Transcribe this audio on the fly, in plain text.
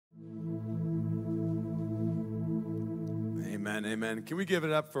Amen, amen. Can we give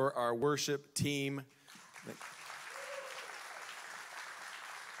it up for our worship team?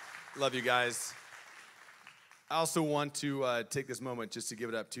 Love you guys. I also want to take this moment just to give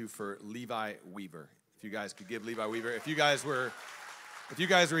it up too for Levi Weaver. If you guys could give Levi Weaver. If you guys were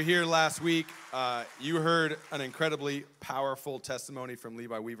here last week, you heard an incredibly powerful testimony from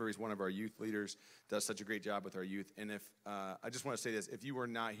Levi Weaver. He's one of our youth leaders, does such a great job with our youth. And if I just want to say this, if you were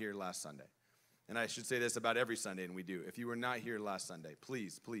not here last Sunday, and I should say this about every Sunday, and we do, if you were not here last Sunday,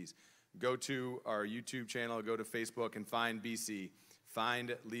 please go to our YouTube channel, go to Facebook, and find BC,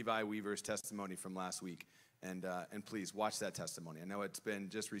 find Levi Weaver's testimony from last week. And please watch that testimony. I know it's been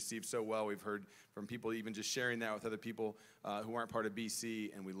just received so well. We've heard from people even just sharing that with other people who aren't part of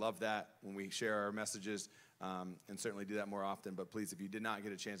BC, and we love that when we share our messages, and certainly do that more often. But please, if you did not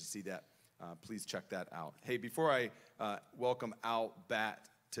get a chance to see that, please check that out. Hey, before I welcome Al Batt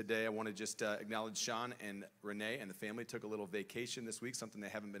today, I want to just acknowledge Sean and Renee and the family took a little vacation this week, something they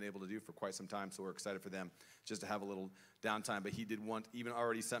haven't been able to do for quite some time, so we're excited for them just to have a little downtime. But he did even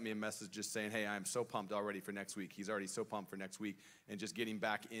already sent me a message just saying, hey, I'm so pumped already for next week. He's already so pumped for next week and just getting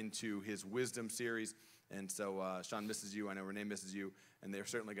back into his wisdom series. And so Sean misses you. I know Renee misses you, and they're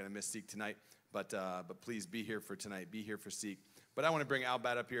certainly going to miss Seek tonight. But please be here for tonight. Be here for Seek. But I want to bring Al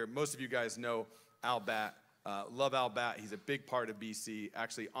Batt up here. Most of you guys know Al Batt. Love Al Batt. He's a big part of BC,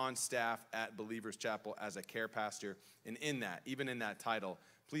 actually on staff at Believers Chapel as a care pastor. And even in that title,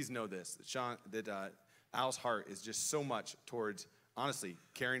 please know this, that Al's heart is just so much towards, honestly,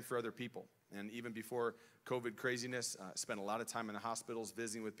 caring for other people. And even before COVID craziness, spent a lot of time in the hospitals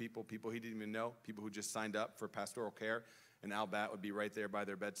visiting with people he didn't even know, people who just signed up for pastoral care. And Al Batt would be right there by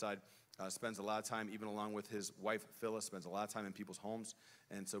their bedside. Spends a lot of time, even along with his wife, Phyllis, spends a lot of time in people's homes.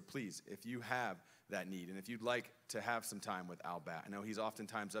 And so please, if you have that need, and if you'd like to have some time with Al Batt, I know he's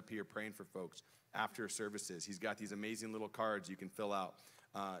oftentimes up here praying for folks after services. He's got these amazing little cards you can fill out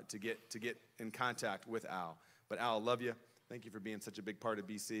to get in contact with Al. But Al, I love you. Thank you for being such a big part of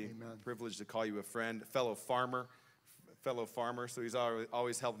BC. Amen. Privileged to call you a friend, fellow farmer. So he's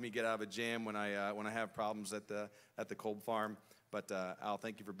always helped me get out of a jam when I have problems at the cold farm. But Al,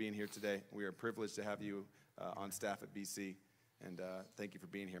 thank you for being here today. We are privileged to have you on staff at BC, and thank you for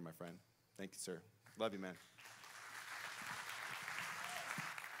being here, my friend. Thank you, sir. Love you, man.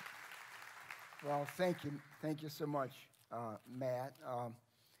 Well, thank you so much, Matt.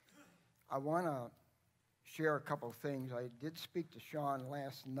 I want to share a couple of things. I did speak to Sean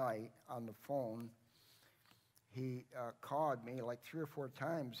last night on the phone. He called me like 3 or 4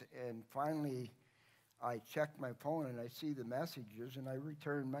 times, and finally I checked my phone and I see the messages, and I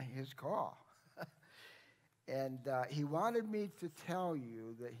returned his call. And he wanted me to tell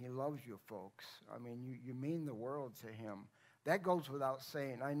you that he loves you folks. I mean, you mean the world to him. That goes without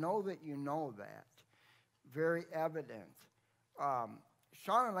saying. I know that you know that. Very evident.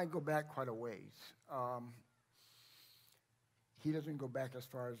 Sean and I go back quite a ways. He doesn't go back as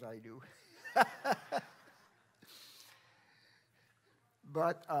far as I do.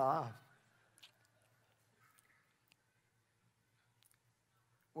 But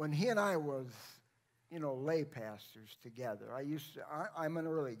when he and I was, lay pastors together, I'm an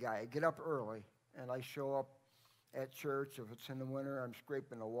early guy. I get up early, and I show up at church. If it's in the winter, I'm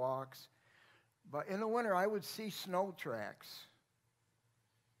scraping the walks. But in the winter, I would see snow tracks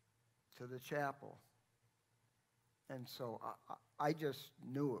to the chapel. And so I just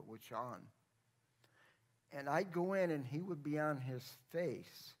knew it was Sean. And I'd go in, and he would be on his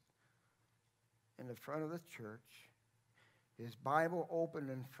face in the front of the church, his Bible open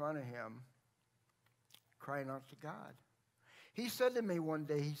in front of him, crying out to God. He said to me one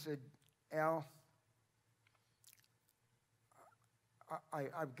day, he said, Al,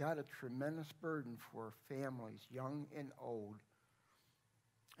 I've got a tremendous burden for families, young and old,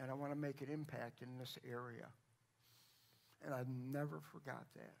 and I want to make an impact in this area. And I've never forgot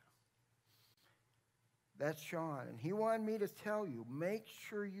that. That's Sean. And he wanted me to tell you, make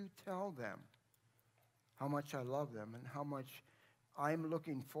sure you tell them how much I love them and how much I'm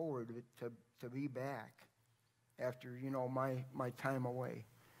looking forward to be back after, my time away.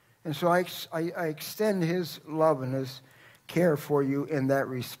 And so I extend his love and his care for you in that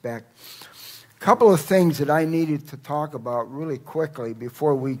respect. A couple of things that I needed to talk about really quickly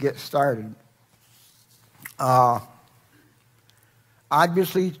before we get started.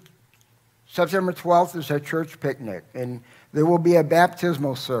 Obviously, September 12th is our church picnic, and there will be a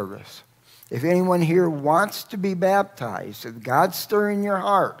baptismal service. If anyone here wants to be baptized, if God's stirring your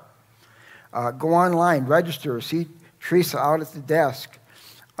heart, go online, register, see Teresa out at the desk.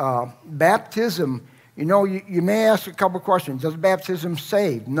 Baptism, you may ask a couple questions. Does baptism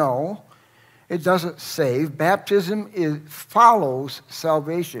save? No. It doesn't save. Baptism follows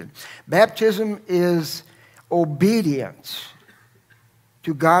salvation. Baptism is obedience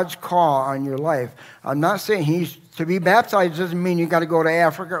to God's call on your life. I'm not saying to be baptized doesn't mean you got to go to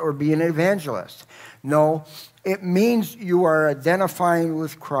Africa or be an evangelist. No, it means you are identifying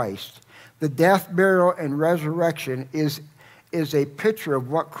with Christ. The death, burial, and resurrection is a picture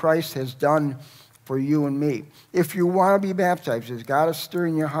of what Christ has done for you and me. If you want to be baptized, as God is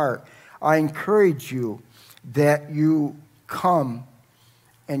stirring your heart, I encourage you that you come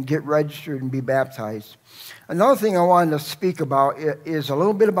and get registered and be baptized. Another thing I wanted to speak about is a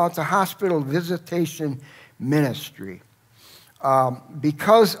little bit about the hospital visitation ministry.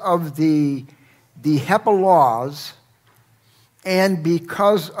 Because of the HIPAA laws and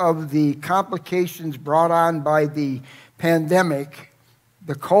because of the complications brought on by the pandemic,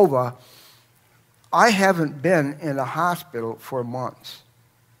 the COVID, I haven't been in a hospital for months.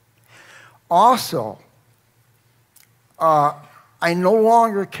 Also, I no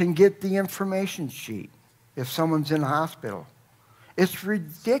longer can get the information sheet if someone's in a hospital. It's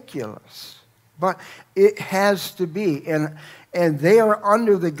ridiculous, but it has to be. And they are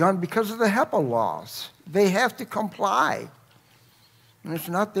under the gun because of the HIPAA laws. They have to comply, and it's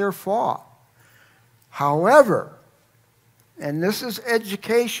not their fault. However, and this is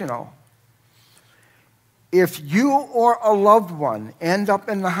educational, if you or a loved one end up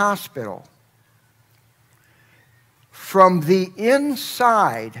in the hospital, from the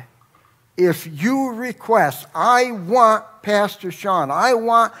inside, if you request, I want Pastor Sean, I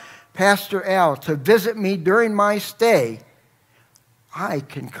want Pastor Al to visit me during my stay, I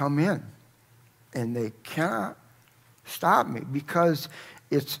can come in. And they cannot stop me because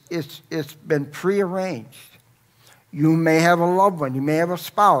it's been prearranged. You may have a loved one, you may have a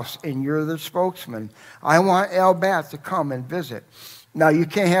spouse, and you're the spokesman. I want Al Batt to come and visit. Now, you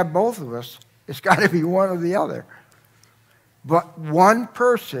can't have both of us. It's got to be one or the other. But one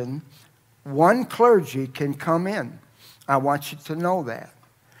person, one clergy can come in. I want you to know that.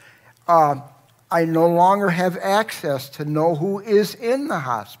 I no longer have access to know who is in the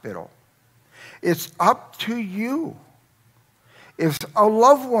hospital. It's up to you. If a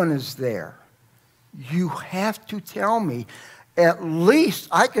loved one is there, you have to tell me. At least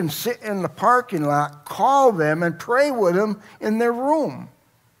I can sit in the parking lot, call them, and pray with them in their room.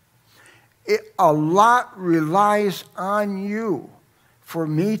 A lot relies on you for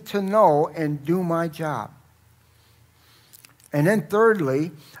me to know and do my job. And then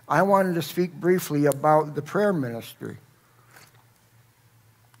thirdly, I wanted to speak briefly about the prayer ministry.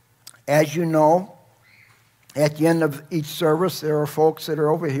 As you know, at the end of each service, there are folks that are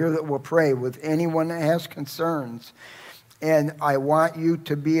over here that will pray with anyone that has concerns. And I want you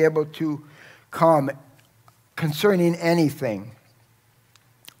to be able to come concerning anything.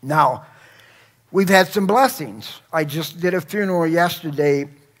 Now, we've had some blessings. I just did a funeral yesterday.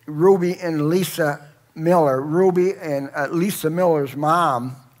 Ruby and Lisa Miller. Ruby and Lisa Miller's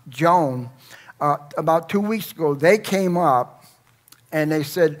mom, Joan, about 2 weeks ago, they came up and they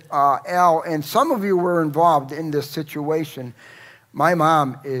said, Al, and some of you were involved in this situation. My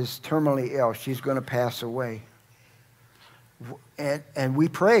mom is terminally ill. She's going to pass away. And we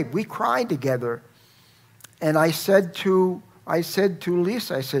prayed. We cried together. And I said to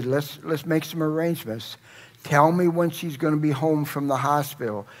Lisa, I said, let's make some arrangements. Tell me when she's going to be home from the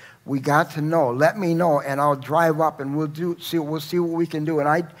hospital. We got to know. Let me know, and I'll drive up, and we'll see what we can do.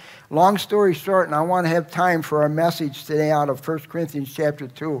 And long story short, and I want to have time for our message today out of 1 Corinthians chapter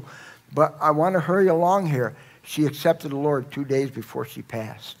 2, but I want to hurry along here. She accepted the Lord 2 days before she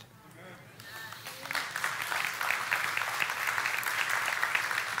passed.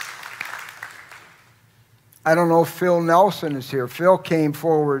 I don't know if Phil Nelson is here. Phil came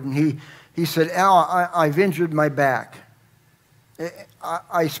forward, and he said, Al, I've injured my back.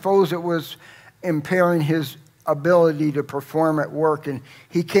 I suppose it was impairing his ability to perform at work. And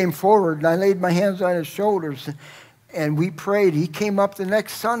he came forward, and I laid my hands on his shoulders, and we prayed. He came up the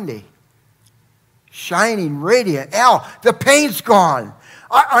next Sunday, shining, radiant. Al, the pain's gone.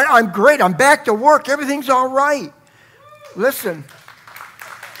 I'm great. I'm back to work. Everything's all right. Listen.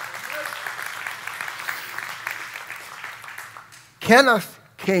 Kenneth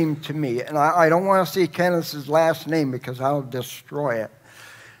came to me, and I don't want to say Kenneth's last name because I'll destroy it.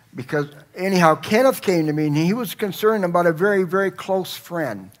 Because anyhow, Kenneth came to me, and he was concerned about a very, very close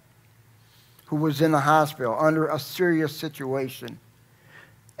friend who was in the hospital under a serious situation.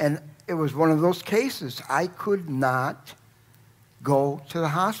 And it was one of those cases. I could not go to the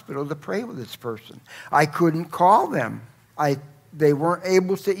hospital to pray with this person. I couldn't call them. They weren't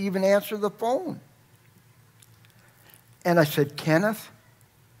able to even answer the phone. And I said, Kenneth,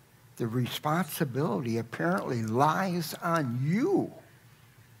 the responsibility apparently lies on you.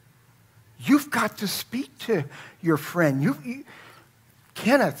 You've got to speak to your friend.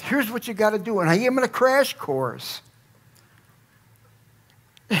 Kenneth, here's what you got to do. And I gave him a crash course.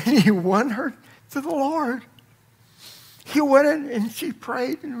 And he won her to the Lord. He went in and she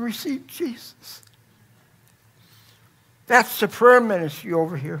prayed and received Jesus. That's the prayer ministry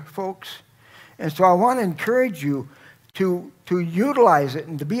over here, folks. And so I want to encourage you to utilize it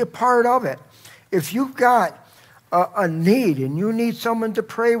and to be a part of it. If you've got a need and you need someone to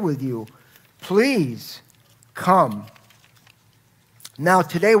pray with you, please come. Now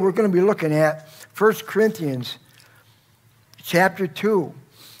today we're going to be looking at 1 Corinthians chapter 2.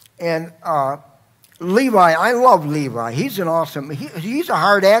 And Levi, I love Levi. He's an awesome, he's a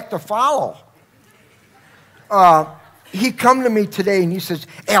hard act to follow. He come to me today and he says,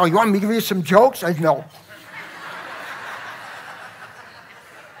 Al, you want me to give you some jokes? I said, no.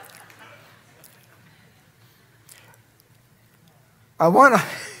 I want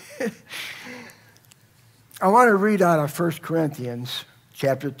to read out of 1 Corinthians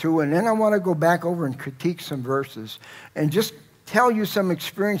chapter 2, and then I want to go back over and critique some verses and just tell you some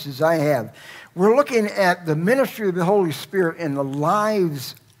experiences I have. We're looking at the ministry of the Holy Spirit in the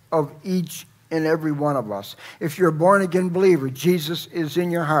lives of each and every one of us. If you're a born-again believer, Jesus is in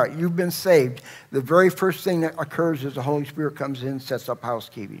your heart. You've been saved. The very first thing that occurs is the Holy Spirit comes in and sets up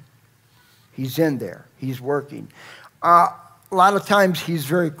housekeeping. He's in there. He's working. A lot of times he's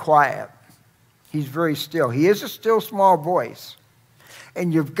very quiet. He's very still. He is a still, small voice.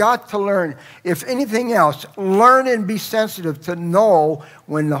 And you've got to learn, if anything else, learn and be sensitive to know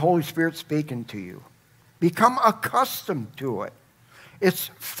when the Holy Spirit's speaking to you. Become accustomed to it. It's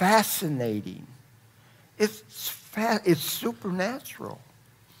fascinating. It's supernatural.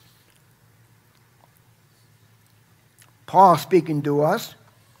 Paul speaking to us.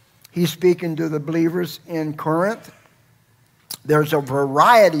 He's speaking to the believers in Corinth. There's a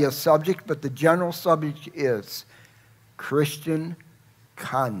variety of subjects, but the general subject is Christian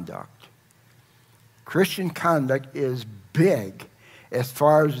conduct. Christian conduct is big as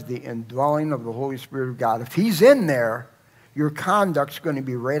far as the indwelling of the Holy Spirit of God. If he's in there, your conduct's going to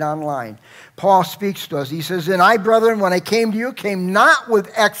be right on line. Paul speaks to us. He says, and I, brethren, when I came to you, came not with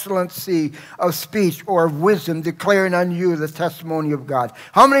excellency of speech or of wisdom, declaring unto you the testimony of God.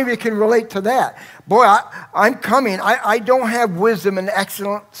 How many of you can relate to that? Boy, I'm coming. I don't have wisdom and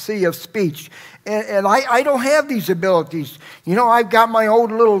excellency of speech. And I don't have these abilities. You know, I've got my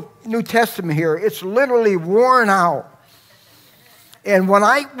old little New Testament here. It's literally worn out. And when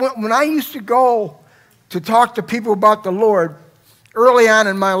I used to go to talk to people about the Lord early on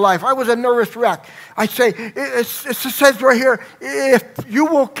in my life, I was a nervous wreck. I say, it says right here, if you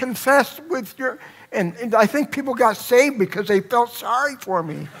will confess with your, and I think people got saved because they felt sorry for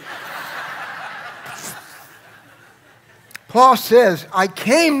me. Paul says, I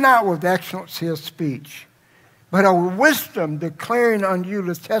came not with excellency of speech, but of wisdom, declaring unto you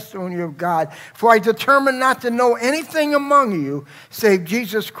the testimony of God. For I determined not to know anything among you save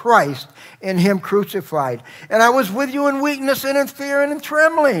Jesus Christ and him crucified. And I was with you in weakness and in fear and in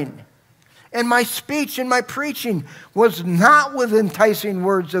trembling. And my speech and my preaching was not with enticing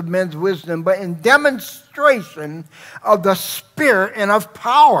words of men's wisdom, but in demonstration of the Spirit and of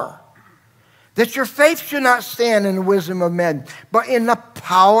power, that your faith should not stand in the wisdom of men, but in the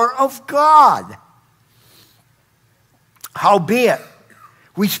power of God. Howbeit,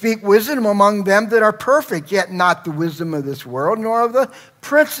 we speak wisdom among them that are perfect, yet not the wisdom of this world, nor of the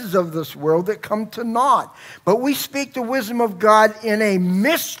princes of this world that come to naught. But we speak the wisdom of God in a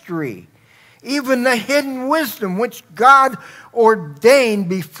mystery, even the hidden wisdom which God ordained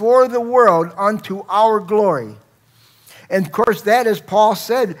before the world unto our glory. And of course, that, as Paul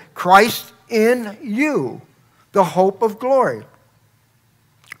said, Christ in you, the hope of glory,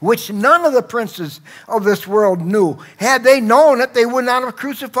 which none of the princes of this world knew. Had they known it, they would not have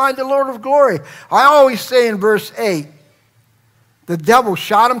crucified the Lord of glory. I always say in verse 8, the devil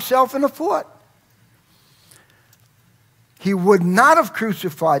shot himself in the foot. He would not have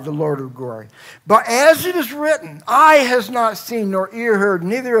crucified the Lord of glory. But as it is written, eye has not seen nor ear heard,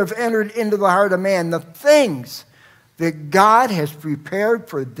 neither have entered into the heart of man the things that God has prepared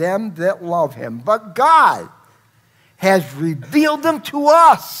for them that love him. But God has revealed them to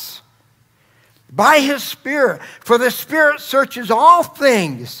us by his Spirit. For the Spirit searches all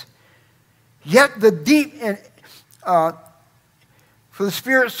things, yet the deep, for the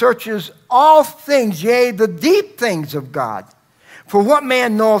Spirit searches all things, yea, the deep things of God. For what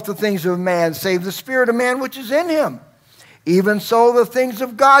man knoweth the things of man, save the spirit of man which is in him? Even so the things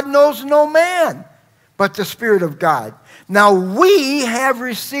of God knows no man, but the Spirit of God. Now we have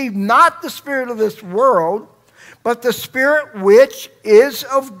received not the spirit of this world, but the Spirit which is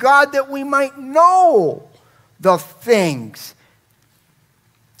of God, that we might know the things.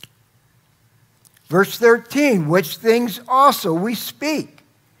 Verse 13, which things also we speak,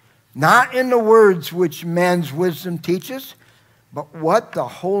 not in the words which man's wisdom teaches, but what the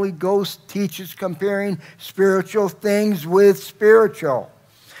Holy Ghost teaches, comparing spiritual things with spiritual.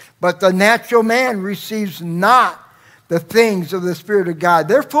 But the natural man receives not the things of the Spirit of God.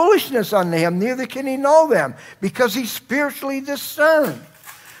 They're foolishness unto him, neither can he know them, because he's spiritually discerned.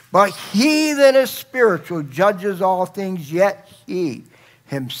 But he that is spiritual judges all things, yet he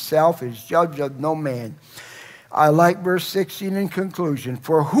himself is judge of no man. I like verse 16 in conclusion.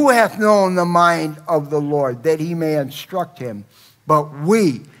 For who hath known the mind of the Lord, that he may instruct him? But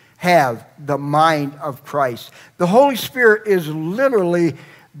we have the mind of Christ. The Holy Spirit is literally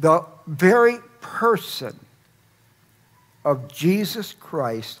the very person of Jesus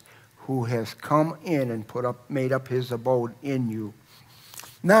Christ, who has come in and made up his abode in you.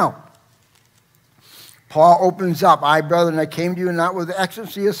 Now, Paul opens up, I, brethren, I came to you not with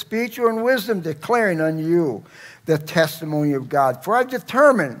excellency of speech or in wisdom, declaring unto you the testimony of God. For I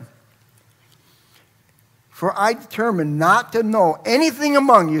determined not to know anything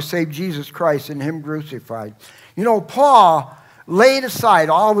among you save Jesus Christ and him crucified. You know, Paul laid aside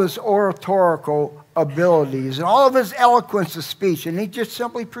all of his oratorical abilities and all of his eloquence of speech, and he just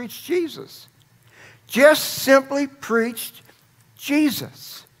simply preached Jesus. Just simply preached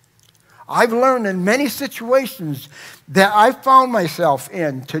Jesus. I've learned in many situations that I found myself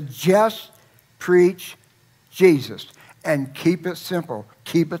in to just preach Jesus and keep it simple,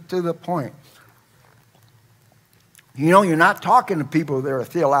 keep it to the point. You know, you're not talking to people that are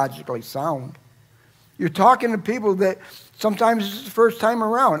theologically sound. You're talking to people that sometimes it's the first time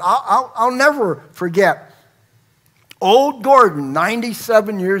around. I'll never forget old Gordon,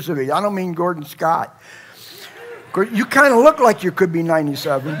 97 years of age. I don't mean Gordon Scott. You kind of look like you could be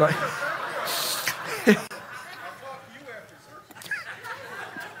 97, but...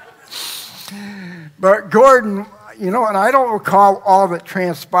 But Gordon, you know, and I don't recall all that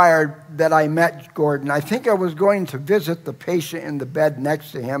transpired that I met Gordon. I think I was going to visit the patient in the bed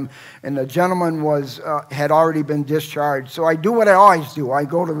next to him, and the gentleman had already been discharged. So I do what I always do. I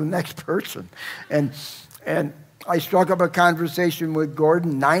go to the next person. And I struck up a conversation with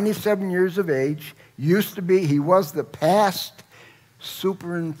Gordon, 97 years of age. He was the past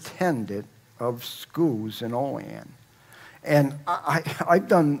superintendent of schools in Olean. And I've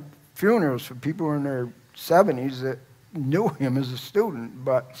done funerals for people who are in their 70s that knew him as a student,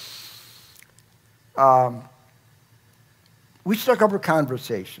 but we struck up a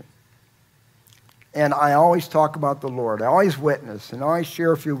conversation. And I always talk about the Lord. I always witness, and I always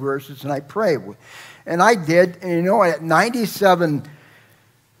share a few verses, and I pray. And I did, and you know, at 97,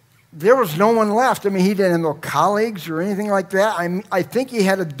 there was no one left. I mean, he didn't have no colleagues or anything like that. I think he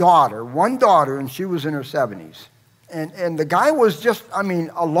had one daughter, and she was in her 70s. And the guy was just,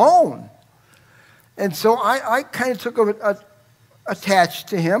 alone. And so I kind of took attached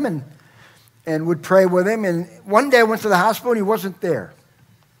to him and would pray with him. And one day I went to the hospital and he wasn't there.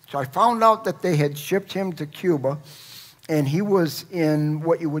 So I found out that they had shipped him to Cuba, and he was in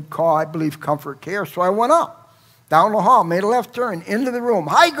what you would call, I believe, comfort care. So I went up, down the hall, made a left turn, into the room.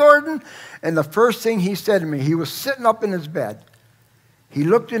 Hi, Gordon. And the first thing he said to me, he was sitting up in his bed. He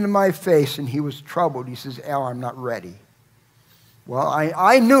looked into my face, and he was troubled. He says, Al, I'm not ready. Well,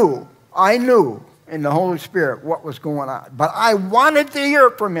 I knew in the Holy Spirit what was going on. But I wanted to hear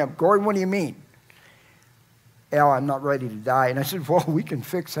it from him. Gordon, what do you mean? Al, I'm not ready to die. And I said, well, we can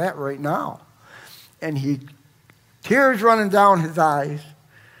fix that right now. And tears running down his eyes,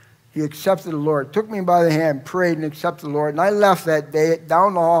 he accepted the Lord, took me by the hand, prayed, and accepted the Lord. And I left that day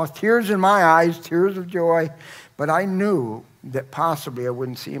down the hall, tears in my eyes, tears of joy. But I knew that possibly I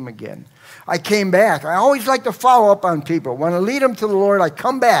wouldn't see him again. I came back. I always like to follow up on people. When I lead them to the Lord, I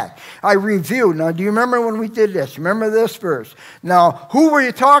come back. I review. Now, do you remember when we did this? Remember this verse? Now, who were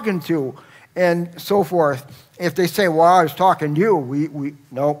you talking to? And so forth. If they say, well, I was talking to you,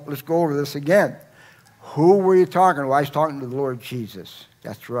 no, let's go over this again. Who were you talking to? Well, I was talking to the Lord Jesus.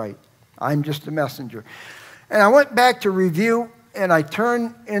 That's right. I'm just a messenger. And I went back to review, and I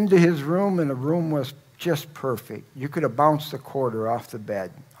turned into his room, and the room was just perfect. You could have bounced a quarter off the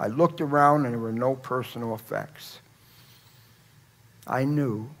bed. I looked around, and there were no personal effects. I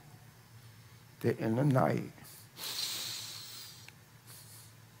knew that in the night,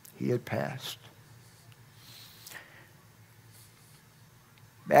 he had passed.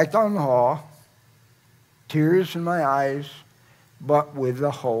 Back down the hall, tears in my eyes, but with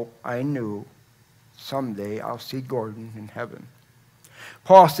the hope I knew someday I'll see Gordon in heaven.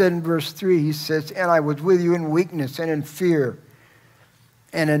 Paul said in verse 3, he says, and I was with you in weakness and in fear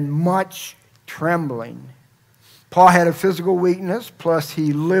and in much trembling. Paul had a physical weakness, plus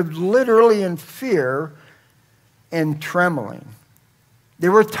he lived literally in fear and trembling.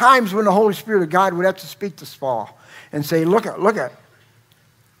 There were times when the Holy Spirit of God would have to speak to Paul and say, look at,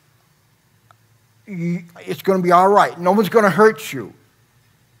 it's going to be all right. No one's going to hurt you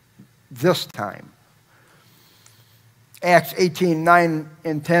this time. Acts 18:9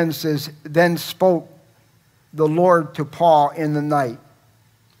 and 10 says, then spoke the Lord to Paul in the night,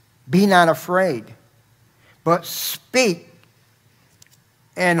 be not afraid, but speak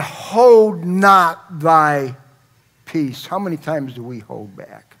and hold not thy peace. How many times do we hold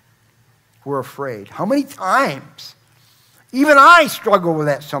back? We're afraid. How many times? Even I struggle with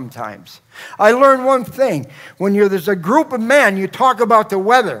that sometimes. I learned one thing. When there's a group of men, you talk about the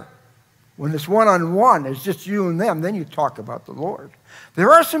weather. When it's one-on-one, it's just you and them, then you talk about the Lord.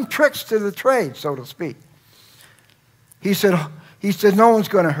 There are some tricks to the trade, so to speak. He said, no one's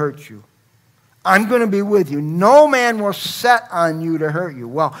going to hurt you. I'm going to be with you. No man will set on you to hurt you.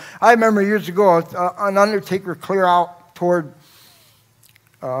 Well, I remember years ago, an undertaker clear out toward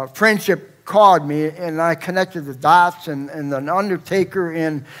Friendship called me, and I connected the dots, and an undertaker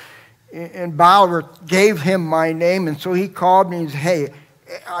in Bolivar gave him my name, and so he called me and said, hey,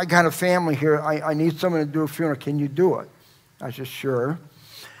 I got a family here. I need someone to do a funeral. Can you do it? I said, sure.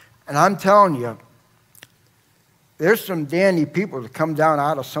 And I'm telling you, there's some dandy people that come down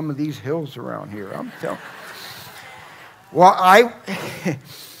out of some of these hills around here. I'm telling you. Well,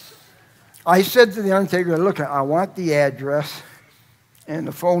 I said to the undertaker, look, I want the address and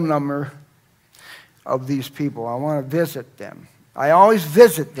the phone number of these people. I want to visit them. I always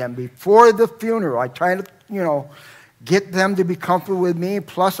visit them before the funeral. I try to, get them to be comfortable with me.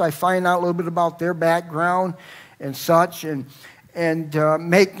 Plus, I find out a little bit about their background and such, and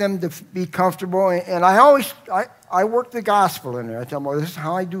make them to be comfortable. And I work the gospel in there. I tell them, well, this is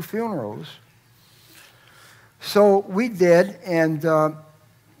how I do funerals. So we did, and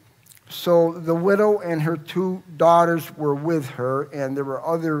so the widow and her two daughters were with her, and there were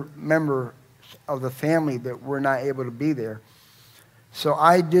other members of the family that were not able to be there. So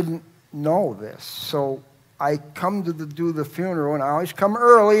I didn't know this. So I come to do the funeral, and I always come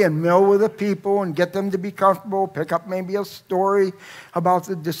early and mill with the people and get them to be comfortable, pick up maybe a story about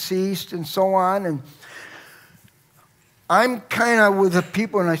the deceased and so on. And I'm kind of with the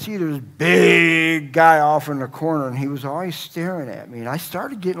people, and I see this big guy off in the corner, and he was always staring at me. And I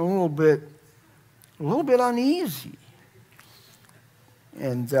started getting a little bit uneasy.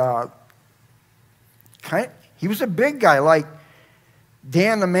 And he was a big guy, like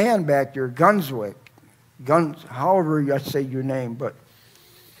Dan the man back there, Gunswick. However I say your name, but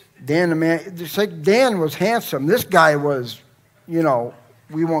Dan the man, it's like Dan was handsome. This guy was,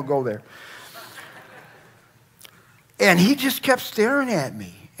 we won't go there. And he just kept staring at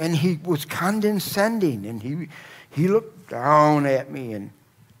me, and he was condescending, and he looked down at me, and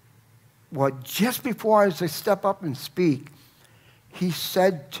just before I was to step up and speak, he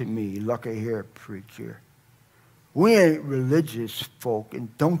said to me, look here, preacher, we ain't religious folk,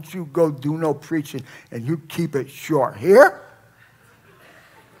 and don't you go do no preaching, and you keep it short. Here?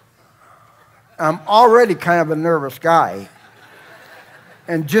 I'm already kind of a nervous guy.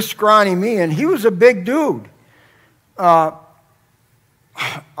 And just scrawny me, and he was a big dude. What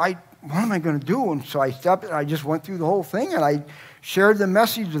am I going to do? And so I stepped, and I just went through the whole thing, and I shared the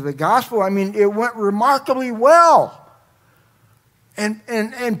message of the gospel. I mean, it went remarkably well.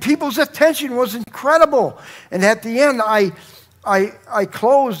 And people's attention was incredible. And at the end, I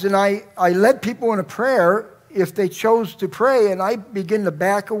closed, and I led people in a prayer if they chose to pray, and I began to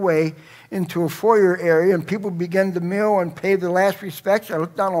back away into a foyer area, and people began to mill and pay their last respects. I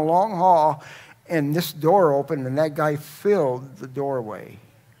looked down a long hall, and this door opened, and that guy filled the doorway.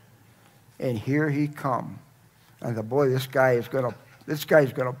 And here he come. I thought, boy, this guy's gonna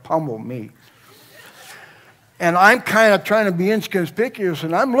pummel me. And I'm kind of trying to be inconspicuous,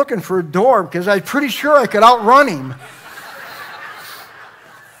 and I'm looking for a door because I'm pretty sure I could outrun him.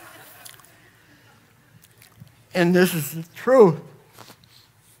 And this is the truth.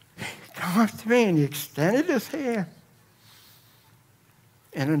 He came up to me, and he extended his hand.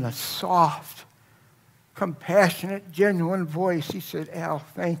 And in a soft, compassionate, genuine voice, he said, Al,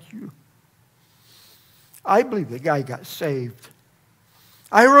 thank you. I believe the guy got saved.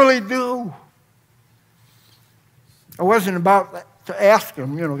 I really do. I wasn't about to ask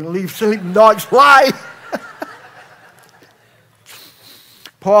him, to leave sleeping dogs lie.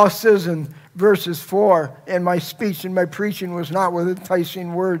 Paul says in verses 4, and my speech and my preaching was not with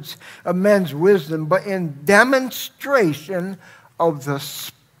enticing words of men's wisdom, but in demonstration of the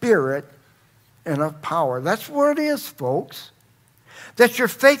Spirit and of power. That's what it is, folks. That your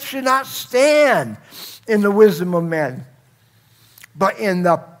faith should not stand in the wisdom of men, but in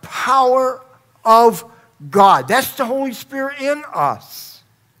the power of God. That's the Holy Spirit in us.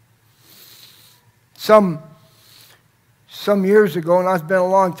 Some years ago, and it's been a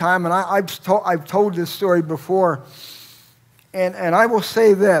long time, and I've told this story before, and I will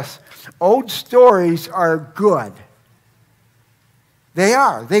say this. Old stories are good. They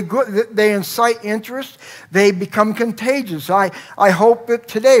are. They incite interest. They become contagious. I hope that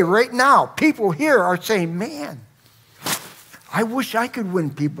today, right now, people here are saying, man, I wish I could win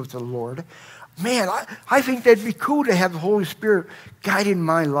people to the Lord. Man, I think that'd be cool to have the Holy Spirit guiding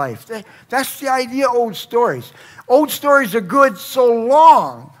my life. That's the idea of old stories. Old stories are good so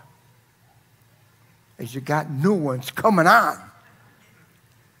long as you got new ones coming on.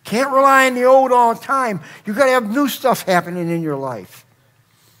 Can't rely on the old all the time. You've got to have new stuff happening in your life.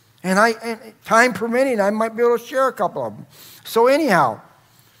 And time permitting, I might be able to share a couple of them. So anyhow,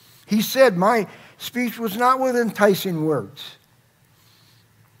 he said, my speech was not with enticing words.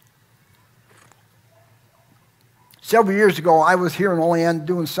 Several years ago, I was here in Olean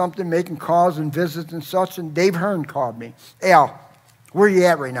doing something, making calls and visits and such, and Dave Hearn called me. Hey, Al, where are you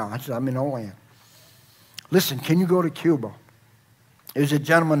at right now? I said, I'm in Olean. Listen, can you go to Cuba? There's a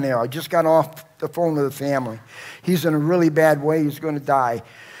gentleman there. I just got off the phone with the family. He's in a really bad way. He's going to die.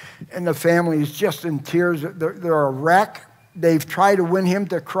 And the family is just in tears. They're a wreck. They've tried to win him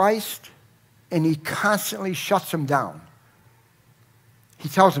to Christ, and he constantly shuts them down. He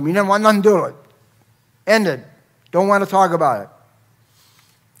tells them, he doesn't want nothing to do with it. Ended. Don't want to talk about it.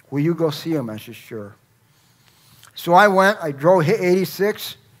 Will you go see him? I said, sure. So I went. I drove, hit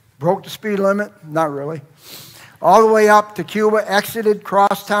 86, broke the speed limit. Not really. All the way up to Cuba, exited,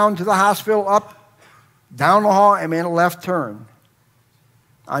 crossed town to the hospital, up, down the hall, I made a left turn.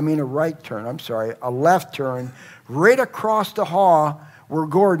 I mean a right turn, I'm sorry, a left turn, right across the hall where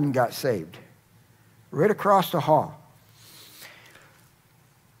Gordon got saved. Right across the hall.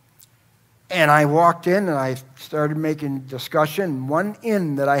 And I walked in and I started making discussion. One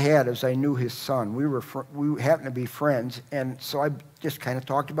in that I had is I knew his son. We happened to be friends, and so I just kind of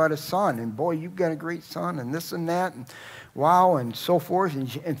talked about his son. And boy, you've got a great son, and this and that, and wow, and so forth.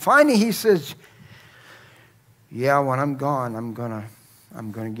 And finally, he says, "Yeah, when I'm gone, I'm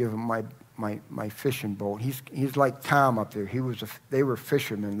gonna give him my fishing boat." He's like Tom up there. They were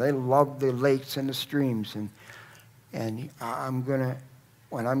fishermen. They loved the lakes and the streams, and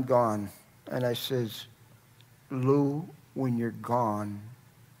when I'm gone. And I says, Lou, when you're gone,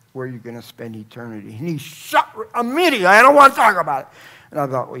 where are you going to spend eternity? And he shut immediately. I don't want to talk about it. And I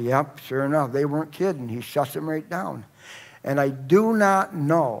thought, well, yep, sure enough. They weren't kidding. He shuts him right down. And I do not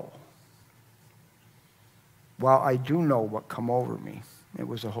know. Well, I do know what come over me. It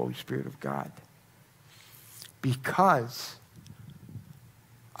was the Holy Spirit of God. Because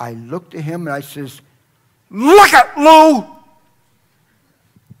I looked at him and I says, look at Lou!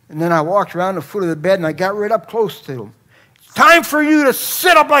 And then I walked around the foot of the bed and I got right up close to him. It's time for you to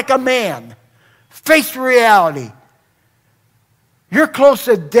sit up like a man. Face reality. You're close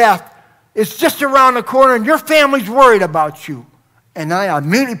to death. It's just around the corner and your family's worried about you. And I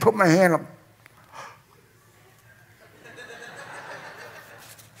immediately put my hand up.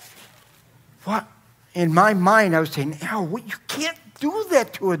 What? In my mind, I was saying, Al, you can't do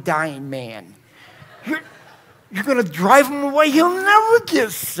that to a dying man. You're going to drive him away. He'll never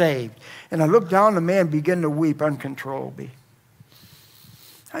get saved. And I looked down, the man began to weep uncontrollably.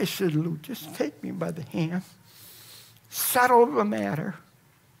 I said, Lou, just take me by the hand. Settle the matter.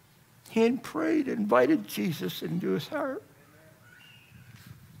 He had prayed, invited Jesus into his heart.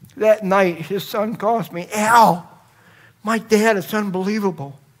 That night, his son calls me, Al, my dad, it's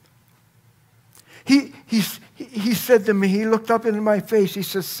unbelievable. He said to me, he looked up into my face, he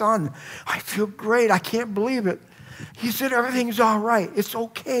says, son, I feel great, I can't believe it. He said, everything's all right, it's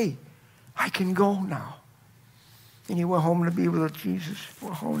okay, I can go now. And he went home to be with Jesus,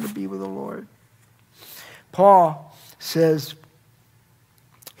 went home to be with the Lord. Paul says,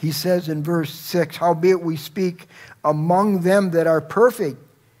 he says in verse 6, howbeit we speak among them that are perfect,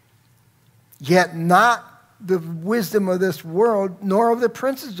 yet not the wisdom of this world, nor of the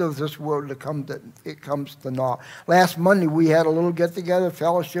princes of this world it comes to naught. Last Monday, we had a little get-together,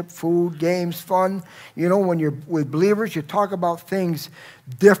 fellowship, food, games, fun. You know, when you're with believers, you talk about things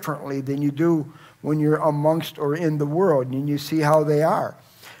differently than you do when you're amongst or in the world, and you see how they are.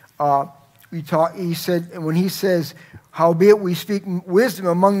 He said, when he says, Howbeit we speak wisdom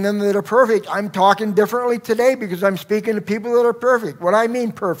among them that are perfect. I'm talking differently today because I'm speaking to people that are perfect. What I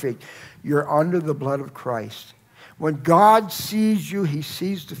mean perfect, you're under the blood of Christ. When God sees you, he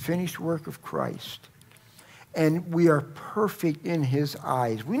sees the finished work of Christ. And we are perfect in his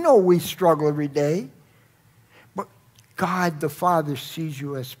eyes. We know we struggle every day, but God the Father sees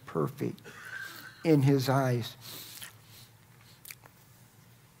you as perfect in his eyes.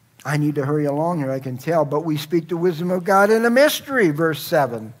 I need to hurry along here, I can tell, but we speak the wisdom of God in a mystery, verse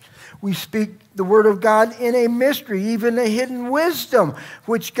 7. We speak the word of God in a mystery, even a hidden wisdom,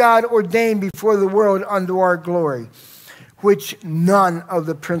 which God ordained before the world unto our glory, which none of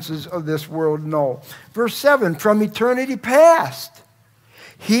the princes of this world know. Verse 7, from eternity past,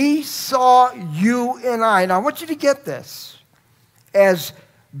 he saw you and I. Now, I want you to get this. As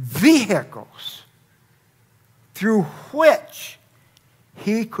vehicles through which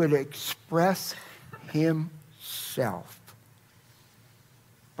he could express himself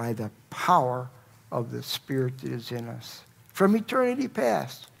by the power of the Spirit that is in us. From eternity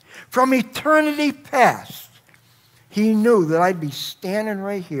past. From eternity past, he knew that I'd be standing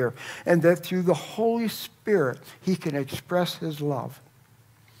right here and that through the Holy Spirit, he can express his love.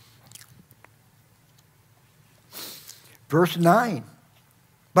 Verse 9.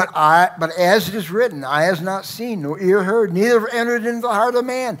 But as it is written, eye has not seen, nor ear heard, neither entered into the heart of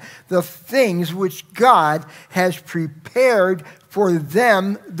man the things which God has prepared for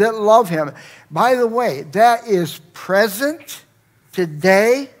them that love him. By the way, that is present,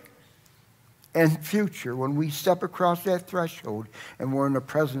 today, and future when we step across that threshold and we're in the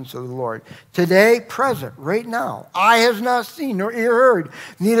presence of the Lord. Today, present, right now. Eye has not seen, nor ear heard,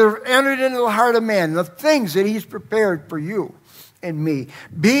 neither entered into the heart of man the things that he's prepared for you and me.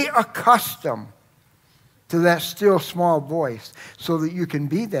 Be accustomed to that still small voice so that you can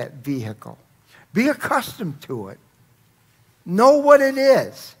be that vehicle. Be accustomed to it. Know what it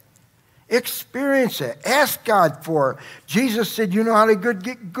is. Experience it. Ask God for it. Jesus said, you know how to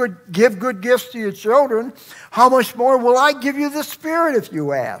give good gifts to your children. How much more will I give you the Spirit if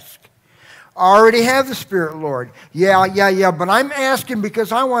you ask? I already have the Spirit, Lord. Yeah, but I'm asking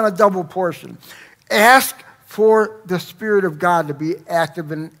because I want a double portion. Ask for the Spirit of God to be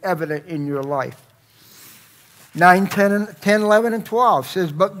active and evident in your life. 9, 10, 11, and 12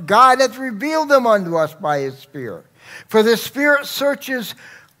 says, but God hath revealed them unto us by his Spirit. For the Spirit searches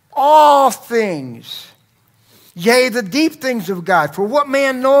all things, yea, the deep things of God. For what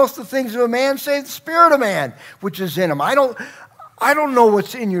man knoweth the things of a man, save the spirit of man, which is in him. I don't know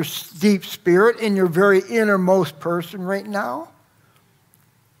what's in your deep spirit, in your very innermost person right now.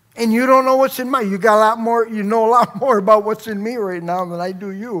 And you don't know what's in mine. You know a lot more about what's in me right now than I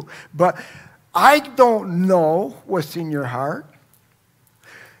do you. But I don't know what's in your heart.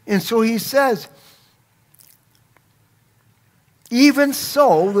 And so he says, even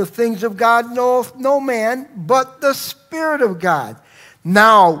so, the things of God knoweth no man, but the Spirit of God.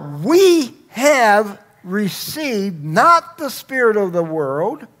 Now, we have received not the spirit of the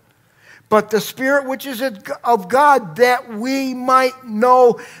world, but the Spirit which is of God, that we might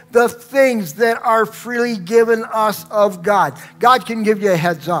know the things that are freely given us of God. God can give you a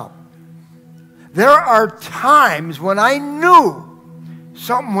heads up. There are times when I knew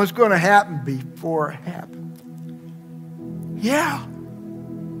something was going to happen before it happened. Yeah,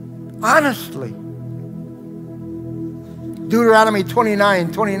 honestly. Deuteronomy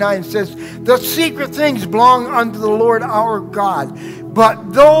 29:29 says, the secret things belong unto the Lord our God,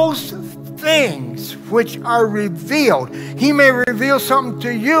 but those things which are revealed, he may reveal something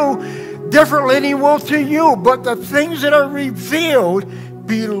to you differently than he will to you, but the things that are revealed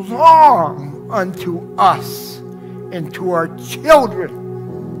belong unto us and to our children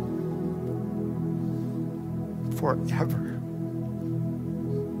forever.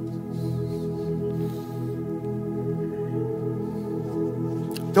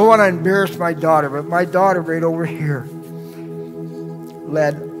 Don't want to embarrass my daughter, but my daughter right over here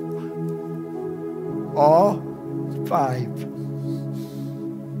led all 5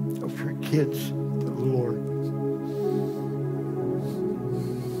 of her kids to the Lord.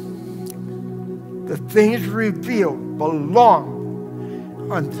 The things revealed belong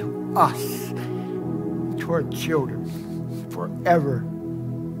unto us, to our children, forever,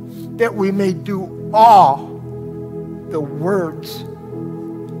 that we may do all the words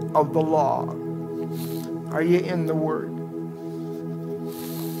of the law. Are you in the Word?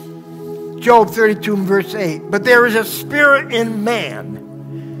 Job 32 verse 8. But there is a spirit in man,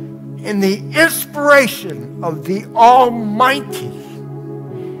 and the inspiration of the Almighty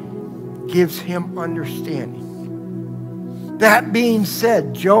gives him understanding. That being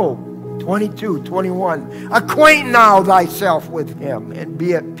said, Job 22, 21. Acquaint now thyself with him and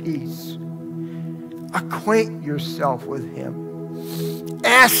be at peace. Acquaint yourself with him.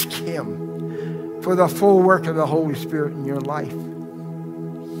 Ask him for the full work of the Holy Spirit in your life.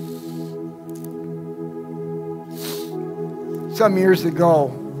 Some years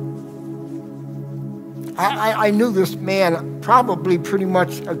ago, I knew this man probably pretty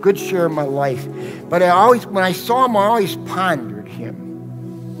much a good share of my life, but when I saw him, I always pondered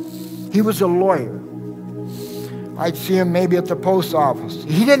him. He was a lawyer. I'd see him maybe at the post office.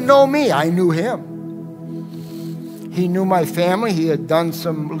 He didn't know me. I knew him. He knew my family. He had done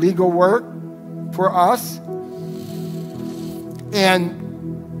some legal work for us.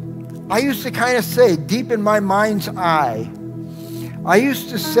 And I used to kind of say, deep in my mind's eye, I used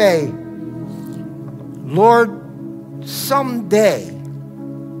to say, Lord, someday,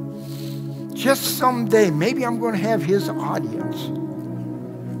 just someday, maybe I'm going to have his audience.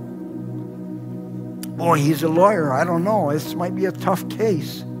 Boy, he's a lawyer. I don't know. This might be a tough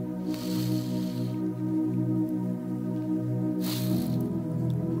case.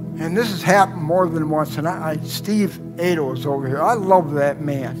 And this has happened more than once. And Steve Ado is over here. I love that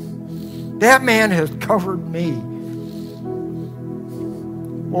man. That man has covered me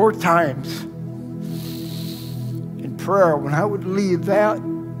more times in prayer when I would leave that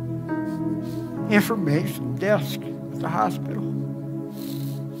information desk at the hospital.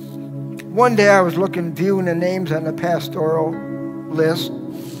 One day I was viewing the names on the pastoral list,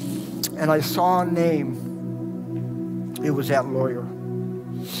 and I saw a name. It was that lawyer.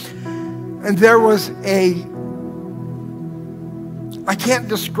 And there was I can't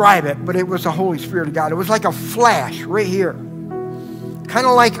describe it, but it was the Holy Spirit of God. It was like a flash right here. Kind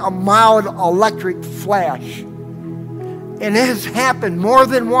of like a mild electric flash. And it has happened more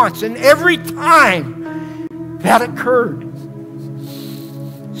than once. And every time that occurred,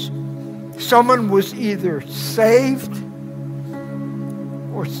 someone was either saved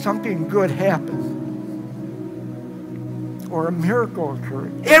or something good happened. Or a miracle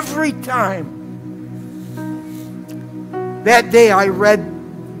occurred. Every time. That day I read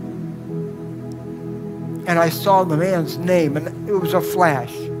and I saw the man's name, and it was a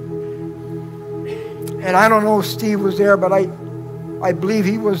flash. And I don't know if Steve was there, but I believe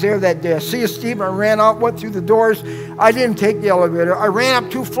he was there that day. I see Steve, I ran out, went through the doors. I didn't take the elevator. I ran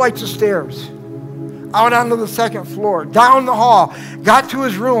up 2 flights of stairs, out onto the 2nd floor, down the hall, got to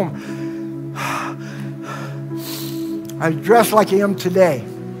his room. I was dressed like I am today.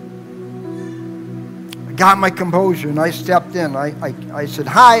 I got my composure, and I stepped in. I said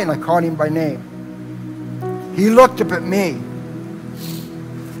hi, and I called him by name. He looked up at me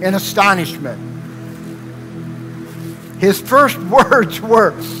in astonishment. His first words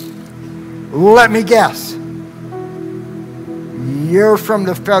were, let me guess, you're from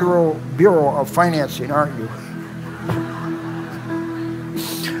the Federal Bureau of Financing, aren't you?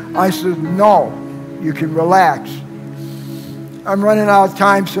 I said, no, you can relax. I'm running out of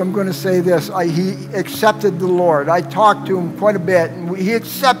time, so I'm going to say this. He accepted the Lord. I talked to him quite a bit, and he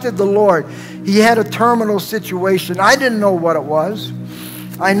accepted the Lord. He had a terminal situation. I didn't know what it was.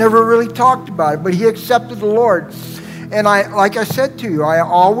 I never really talked about it, but he accepted the Lord. And like I said to you, I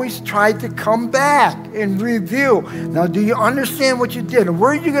always tried to come back and review. Now, do you understand what you did? And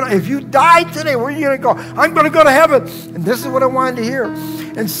where are you going to, if you died today, where are you going to go? I'm going to go to heaven. And this is what I wanted to hear.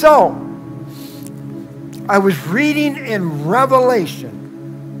 And so, I was reading in Revelation,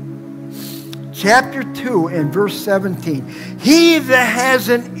 chapter 2 and verse 17. He that has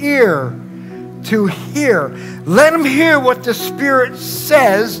an ear to hear, let him hear what the Spirit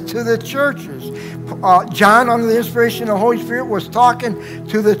says to the churches. John, under the inspiration of the Holy Spirit, was talking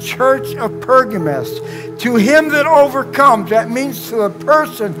to the church of Pergamos. To him that overcomes, that means to the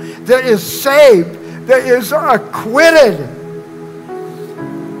person that is saved, that is acquitted,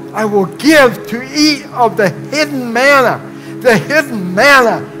 I will give to eat of the hidden manna. The hidden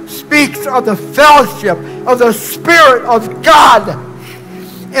manna speaks of the fellowship of the Spirit of God.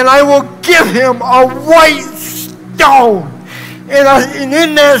 And I will give him a white stone. And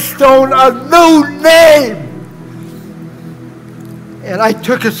in that stone, a new name. And I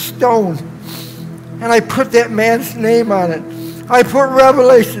took a stone and I put that man's name on it. I put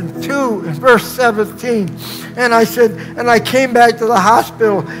Revelation 2, verse 17. And I said, and I came back to the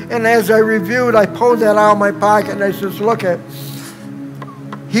hospital, and as I reviewed, I pulled that out of my pocket, and I said, look at,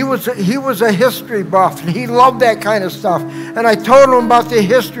 he was a history buff, and he loved that kind of stuff. And I told him about the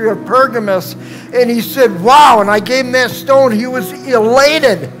history of Pergamos, and he said, wow, and I gave him that stone. He was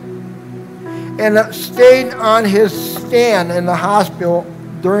elated, and stayed on his stand in the hospital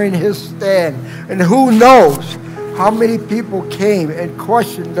during his stand. And who knows how many people came and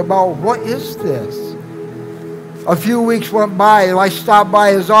questioned about what is this? A few weeks went by and I stopped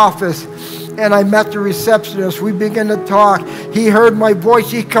by his office and I met the receptionist. We began to talk. He heard my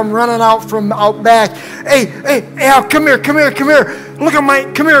voice. He come running out from out back. Hey, Al, come here. Come here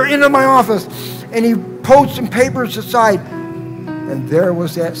into my office. And he pulled some papers aside. And there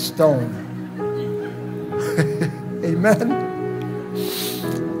was that stone. Amen.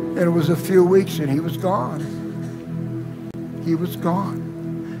 And it was a few weeks and he was gone. He was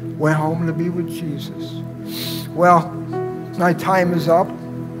gone. Went home to be with Jesus. Well, my time is up.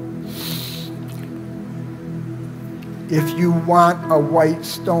 If you want a white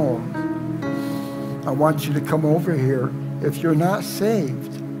stone, I want you to come over here. If you're not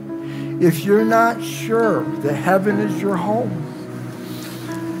saved, if you're not sure that heaven is your home,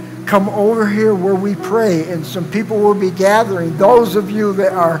 come over here where we pray, and some people will be gathering, those of you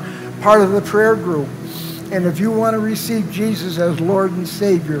that are part of the prayer group. And if you want to receive Jesus as Lord and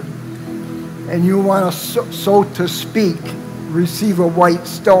Savior, and you want to, so to speak, receive a white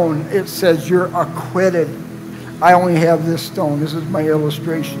stone, it says you're acquitted. I only have this stone. This is my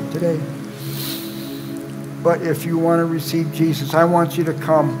illustration today. But if you want to receive Jesus, I want you to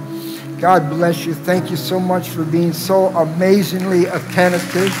come. God bless you. Thank you so much for being so amazingly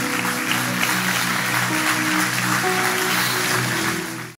attentive.